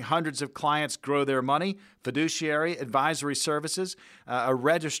experience helping hundreds of clients grow their money, fiduciary advisory services, a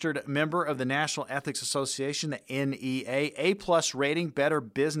registered member of the National Ethics Association, the NEA, A+ rating, Better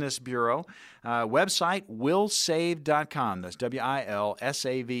Business Bureau, website willsave.com. That's WILSAVE.com.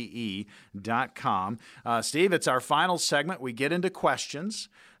 Steve, it's our final segment. We get into questions.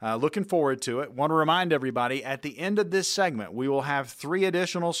 Looking forward to it. Want to remind everybody, at the end of this segment, we will have 3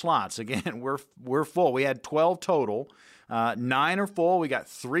 additional slots. Again, we're full. We had 12 total. 9 are full. We got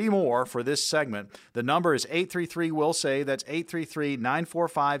 3 more for this segment. The number is 833-WILL-SAVE. That's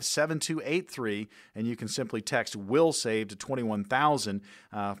 833-945-7283. And you can simply text WILL-SAVE to 21,000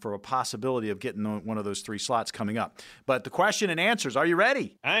 for a possibility of getting one of those 3 slots coming up. But the question and answers, are you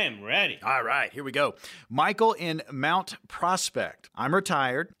ready? I am ready. All right, here we go. Michael in Mount Prospect. I'm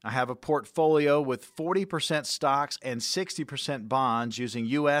retired. I have a portfolio with 40% stocks and 60% bonds using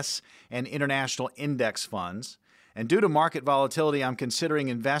U.S. and international index funds. And due to market volatility, I'm considering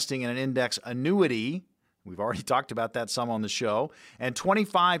investing in an index annuity. We've already talked about that some on the show. And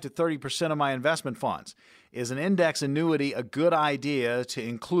 25 to 30% of my investment funds. Is an index annuity a good idea to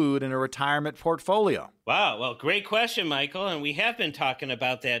include in a retirement portfolio? Wow. Well, great question, Michael. And we have been talking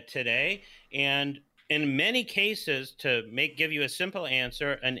about that today. And in many cases, to give you a simple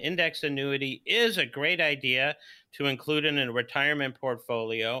answer, an index annuity is a great idea to include in a retirement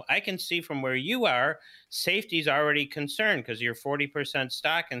portfolio. I can see from where you are, safety's already concerned because you're 40%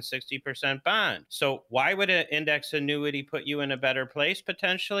 stock and 60% bond. So why would an index annuity put you in a better place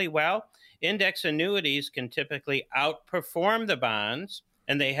potentially? Well, index annuities can typically outperform the bonds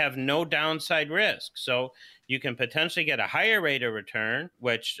and they have no downside risk. So you can potentially get a higher rate of return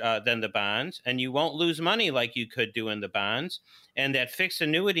than the bonds, and you won't lose money like you could do in the bonds. And that fixed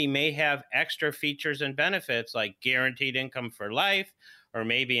annuity may have extra features and benefits like guaranteed income for life or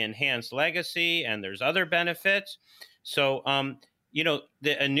maybe enhanced legacy, and there's other benefits. So,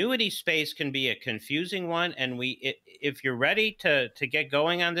 the annuity space can be a confusing one. And if you're ready to get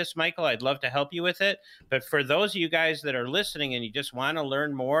going on this, Michael, I'd love to help you with it. But for those of you guys that are listening and you just want to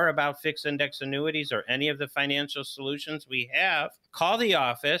learn more about fixed index annuities or any of the financial solutions we have, call the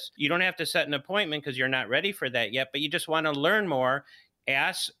office. You don't have to set an appointment because you're not ready for that yet, but you just want to learn more.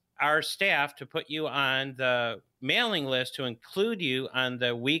 Ask our staff to put you on the mailing list to include you on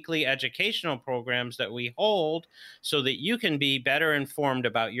the weekly educational programs that we hold so that you can be better informed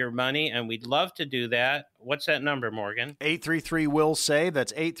about your money. And we'd love to do that. What's that number, Morgan? 833-WILL-SAVE.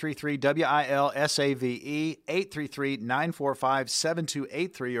 That's 833-WILL-SAVE,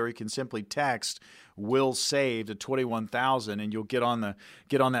 833-945-7283, or you can simply text Will Save to 21,000, and you'll get on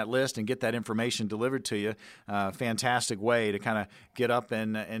that list and get that information delivered to you. Fantastic way to kind of get up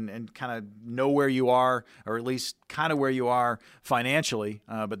and kind of know where you are, or at least kind of where you are financially.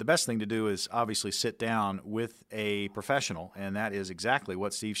 But the best thing to do is obviously sit down with a professional, and that is exactly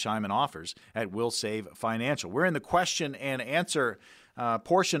what Steve Shyman offers at Will Save Financial. We're in the question and answer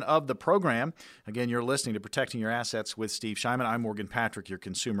portion of the program. Again, you're listening to Protecting Your Assets with Steve Shyman. I'm Morgan Patrick, your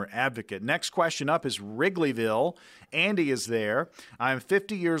consumer advocate. Next question up is Wrigleyville. Andy is there. I'm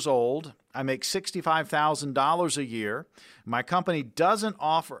 50 years old. I make $65,000 a year. My company doesn't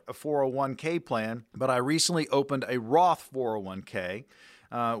offer a 401k plan, but I recently opened a Roth 401k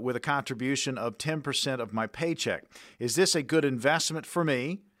with a contribution of 10% of my paycheck. Is this a good investment for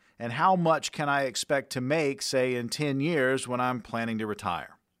me? And how much can I expect to make, say, in 10 years when I'm planning to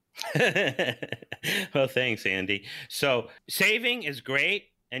retire? Well, thanks, Andy. So saving is great,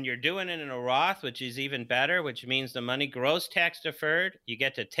 and you're doing it in a Roth, which is even better, which means the money grows tax deferred. You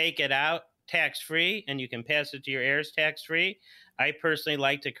get to take it out tax-free, and you can pass it to your heirs tax-free. I personally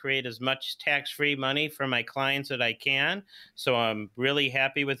like to create as much tax-free money for my clients that I can. So I'm really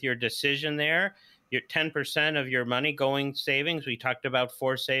happy with your decision there. Your 10% of your money going savings. We talked about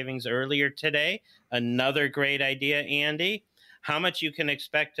 4 savings earlier today. Another great idea, Andy. How much you can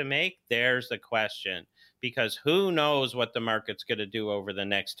expect to make? There's the question. Because who knows what the market's going to do over the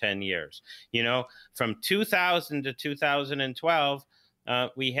next 10 years. You know, from 2000 to 2012,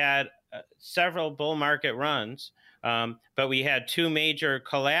 we had several bull market runs, but we had 2 major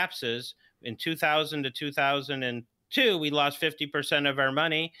collapses. In 2000 to 2002, we lost 50% of our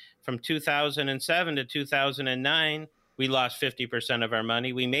money. From 2007 to 2009, we lost 50% of our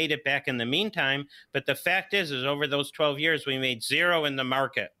money. We made it back in the meantime, but the fact is over those 12 years, we made zero in the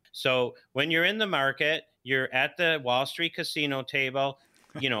market. So when you're in the market, you're at the Wall Street casino table,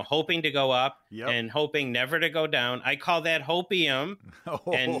 hoping to go up and hoping never to go down. I call that hopium.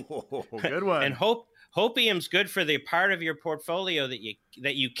 And good one. And hopium's good for the part of your portfolio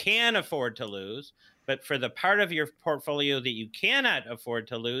that you can afford to lose. But for the part of your portfolio that you cannot afford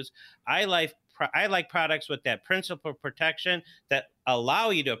to lose, I like products with that principal protection that allow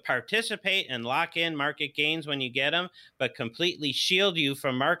you to participate and lock in market gains when you get them, but completely shield you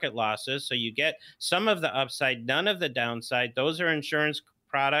from market losses. So you get some of the upside, none of the downside. Those are insurance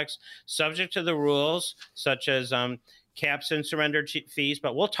products subject to the rules, such as caps and surrender fees.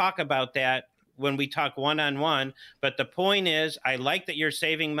 But we'll talk about that when we talk one-on-one. But the point is, I like that you're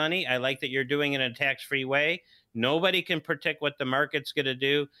saving money. I like that you're doing it in a tax-free way. Nobody can predict what the market's going to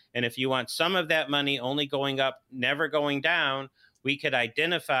do. And if you want some of that money only going up, never going down, we could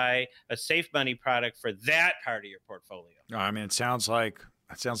identify a safe money product for that part of your portfolio. I mean, it sounds like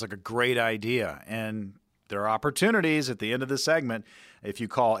a great idea. And there are opportunities at the end of the segment. If you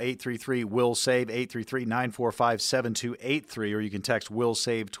call 833-WILL-SAVE, 833-945-7283, or you can text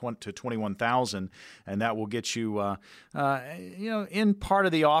WILL-SAVE to 21,000, and that will get you, in part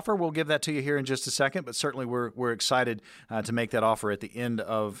of the offer. We'll give that to you here in just a second, but certainly we're excited to make that offer at the end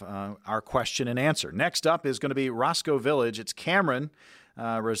of our question and answer. Next up is going to be Roscoe Village. It's Cameron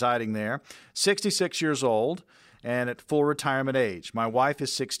residing there, 66 years old, and at full retirement age. My wife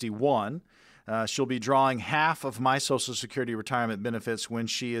is 61. She'll be drawing half of my Social Security retirement benefits when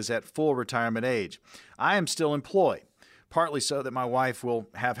she is at full retirement age. I am still employed, partly so that my wife will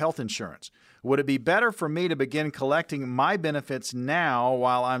have health insurance. Would it be better for me to begin collecting my benefits now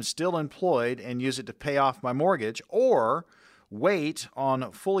while I'm still employed and use it to pay off my mortgage, or wait on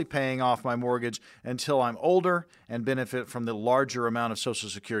fully paying off my mortgage until I'm older and benefit from the larger amount of Social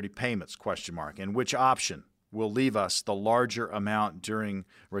Security payments? ? And which option will leave us the larger amount during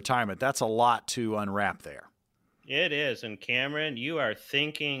retirement? That's a lot to unwrap there. It is. And Cameron, you are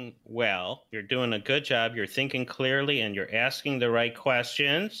thinking well. You're doing a good job. You're thinking clearly, and you're asking the right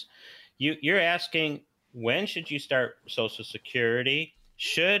questions. You're asking, when should you start Social Security?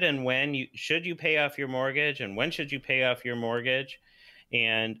 Should you pay off your mortgage? And when should you pay off your mortgage?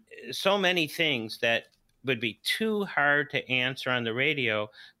 And so many things that would be too hard to answer on the radio.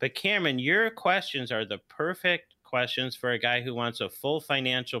 But Cameron, your questions are the perfect questions for a guy who wants a full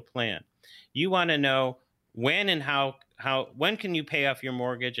financial plan. You want to know when and when can you pay off your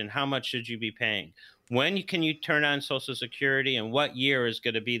mortgage, and how much should you be paying? When can you turn on Social Security, and what year is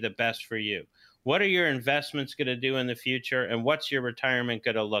going to be the best for you? What are your investments going to do in the future, and what's your retirement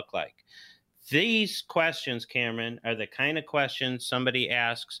going to look like? These questions, Cameron, are the kind of questions somebody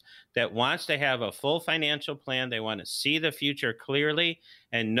asks that wants to have a full financial plan. They want to see the future clearly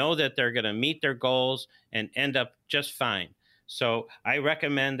and know that they're going to meet their goals and end up just fine. So I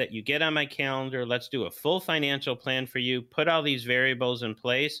recommend that you get on my calendar. Let's do a full financial plan for you, put all these variables in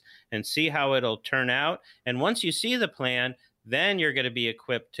place, and see how it'll turn out. And once you see the plan, then you're going to be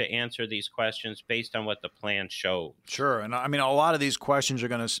equipped to answer these questions based on what the plan shows. Sure. And I mean, a lot of these questions are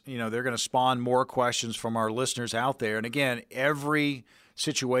going to, they're going to spawn more questions from our listeners out there. And again, every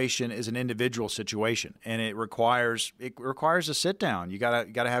situation is an individual situation, and it requires a sit down. You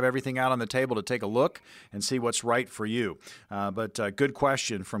gotta have everything out on the table to take a look and see what's right for you. But good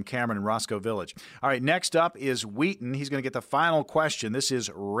question from Cameron in Roscoe Village. All right, next up is Wheaton. He's going to get the final question. This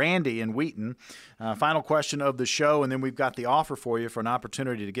is Randy in Wheaton. Final question of the show, and then we've got the offer for you for an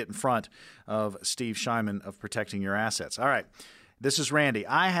opportunity to get in front of Steve Shyman of Protecting Your Assets. All right. This is Randy.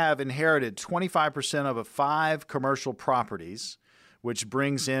 I have inherited 25% of 5 commercial properties, which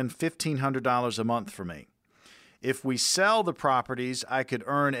brings in $1,500 a month for me. If we sell the properties, I could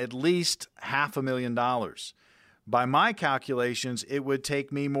earn at least $500,000. By my calculations, it would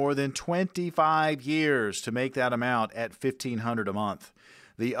take me more than 25 years to make that amount at $1,500 a month.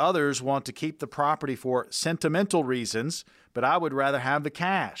 The others want to keep the property for sentimental reasons, but I would rather have the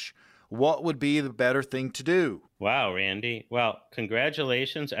cash. What would be the better thing to do? Wow, Randy. Well,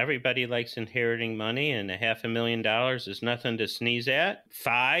 congratulations. Everybody likes inheriting money, and $500,000 is nothing to sneeze at.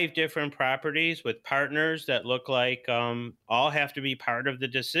 5 different properties with partners that look like all have to be part of the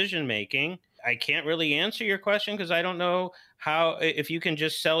decision making. I can't really answer your question because I don't know if you can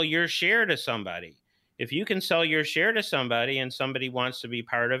just sell your share to somebody. If you can sell your share to somebody and somebody wants to be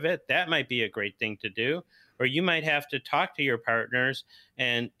part of it, that might be a great thing to do. Or you might have to talk to your partners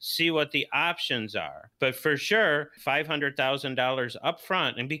and see what the options are. But for sure, $500,000 up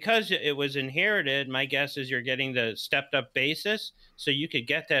front. And because it was inherited, my guess is you're getting the stepped up basis. So you could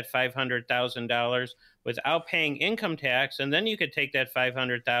get that $500,000 without paying income tax. And then you could take that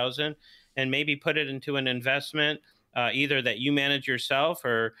 $500,000 and maybe put it into an investment, either that you manage yourself,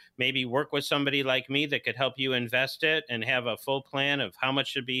 or maybe work with somebody like me that could help you invest it and have a full plan of how much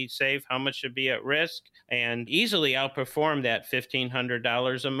should be safe, how much should be at risk, and easily outperform that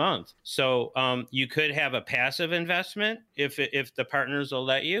 $1,500 a month. So you could have a passive investment if the partners will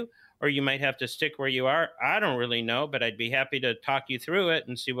let you, or you might have to stick where you are. I don't really know, but I'd be happy to talk you through it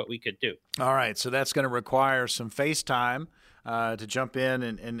and see what we could do. All right, so that's going to require some FaceTime to jump in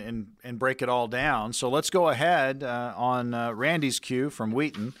and break it all down. So let's go ahead on Randy's cue from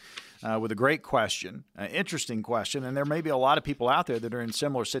Wheaton with a great question, an interesting question. And there may be a lot of people out there that are in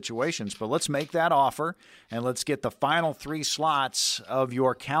similar situations, but let's make that offer and let's get the final 3 slots of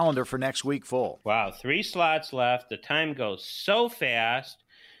your calendar for next week full. Wow, 3 slots left. The time goes so fast.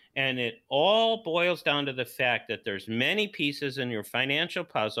 And it all boils down to the fact that there's many pieces in your financial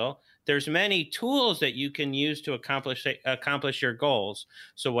puzzle. There's many tools that you can use to accomplish your goals.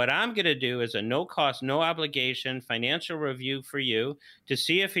 So what I'm going to do is a no cost, no obligation financial review for you to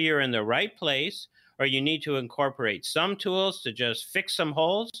see if you're in the right place or you need to incorporate some tools to just fix some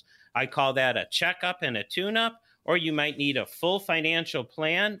holes. I call that a checkup and a tune-up. Or you might need a full financial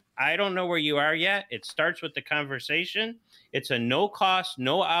plan. I don't know where you are yet. It starts with the conversation. It's a no cost,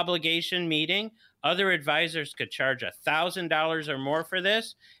 no obligation meeting. Other advisors could charge $1,000 or more for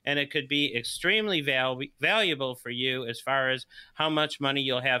this, and it could be extremely valuable for you as far as how much money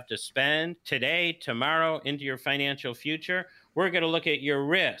you'll have to spend today, tomorrow, into your financial future. We're going to look at your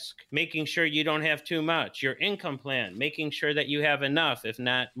risk, making sure you don't have too much, your income plan, making sure that you have enough, if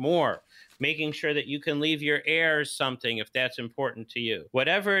not more, making sure that you can leave your heirs something if that's important to you.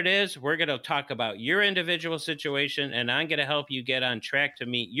 Whatever it is, we're going to talk about your individual situation, and I'm going to help you get on track to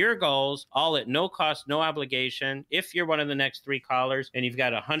meet your goals, all at no cost, no obligation. If you're one of the next 3 callers and you've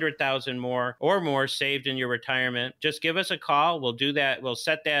got $100,000 more or more saved in your retirement, just give us a call. We'll do that. We'll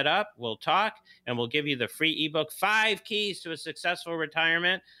set that up. We'll talk, and we'll give you the free ebook, 5 Keys to a Successful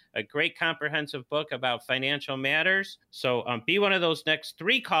Retirement, a great comprehensive book about financial matters. So be one of those next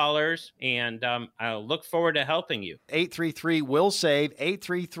 3 callers, and I'll look forward to helping you. 833-WILL-SAVE,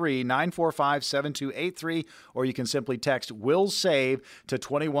 833-945-7283, or you can simply text WILL-SAVE to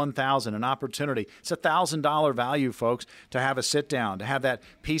 21,000, an opportunity. It's $1,000 value, folks, to have a sit-down, to have that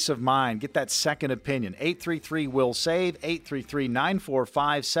peace of mind, get that second opinion. 833-WILL-SAVE,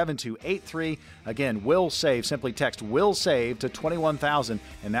 833-945-7283. Again, WILL-SAVE. Simply text WILL-SAVE to 21,000,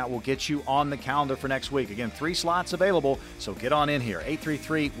 and that will get you on the calendar for next week. Again, 3 slots available, so get on in here.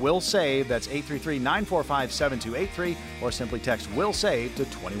 833-WILL-SAVE. That's 833-945-7283, or simply text WILL-SAVE to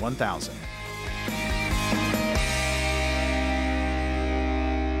 21,000.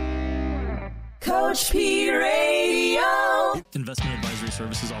 Coach P Radio. Investment advisory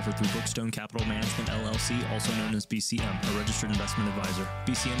services offered through Brookstone Capital Management, LLC, also known as BCM, a registered investment advisor.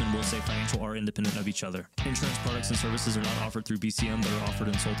 BCM and WillSave Financial are independent of each other. Insurance products and services are not offered through BCM, but are offered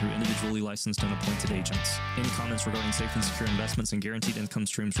and sold through individually licensed and appointed agents. Any comments regarding safe and secure investments and guaranteed income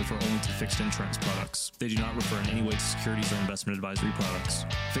streams refer only to fixed insurance products. They do not refer in any way to securities or investment advisory products.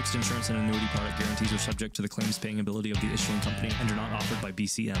 Fixed insurance and annuity product guarantees are subject to the claims paying ability of the issuing company and are not offered by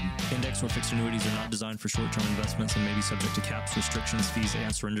BCM. Index or fixed annuities are not designed for short-term investments and may be subject to caps, restrictions, fees,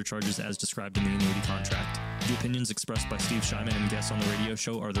 and surrender charges as described in the annuity contract. The opinions expressed by Steve Shyman and guests on the radio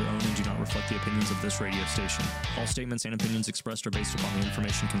show are their own and do not reflect the opinions of this radio station. All statements and opinions expressed are based upon the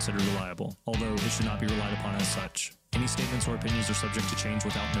information considered reliable, although it should not be relied upon as such. Any statements or opinions are subject to change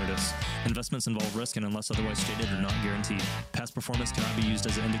without notice. Investments involve risk and, unless otherwise stated, are not guaranteed. Past performance cannot be used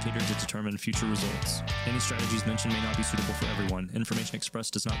as an indicator to determine future results. Any strategies mentioned may not be suitable for everyone. Information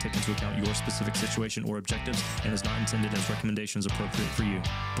expressed does not take into account your specific situation or objectives and is not intended as recommendations appropriate for you.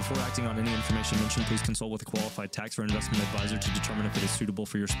 Before acting on any information mentioned, please consult with a qualified tax or investment advisor to determine if it is suitable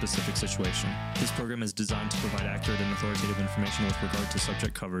for your specific situation. This program is designed to provide accurate and authoritative information with regard to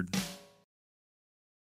subject covered.